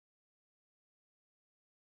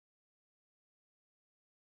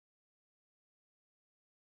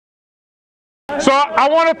So I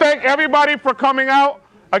want to thank everybody for coming out.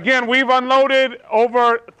 Again, we've unloaded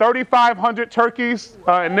over 3,500 turkeys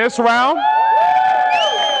in this round.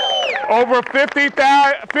 Over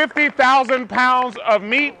 50,000 pounds of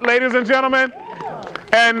meat, ladies and gentlemen.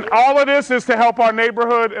 And all of this is to help our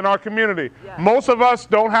neighborhood and our community. Most of us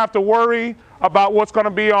don't have to worry about what's going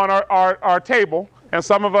to be on our table. And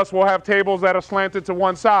some of us will have tables that are slanted to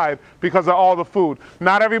one side because of all the food.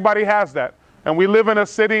 Not everybody has that. And we live in a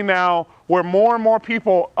city now where more and more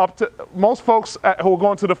people, most folks who are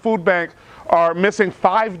going to the food bank are missing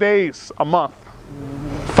 5 days a month.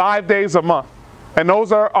 5 days a month. And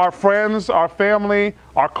those are our friends, our family,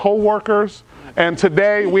 our co-workers. And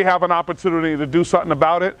today we have an opportunity to do something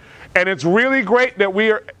about it. And it's really great that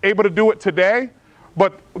we are able to do it today.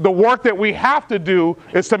 But the work that we have to do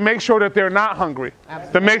is to make sure that they're not hungry,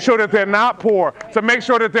 to make sure that they're not poor, to make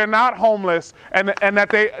sure that they're not homeless, and that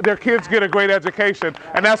their kids get a great education.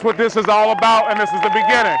 And that's what this is all about, and this is the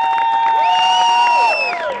beginning.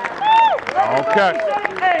 Okay.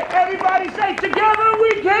 Hey, everybody say, together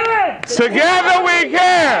we can. Together we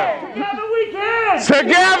can. Together we can.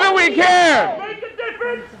 Together we can. Make a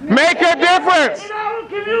difference. Make a difference. In our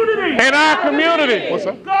community. In our community. What's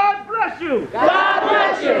up? God bless you. God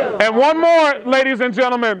bless you. And one more, ladies and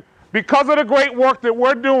gentlemen, because of the great work that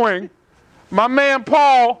we're doing, my man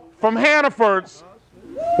Paul from Hannaford's,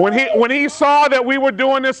 when he saw that we were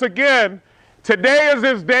doing this again, today is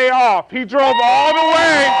his day off. He drove all the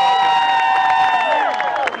way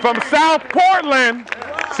from South Portland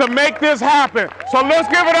to make this happen. So let's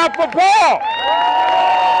give it up for Paul.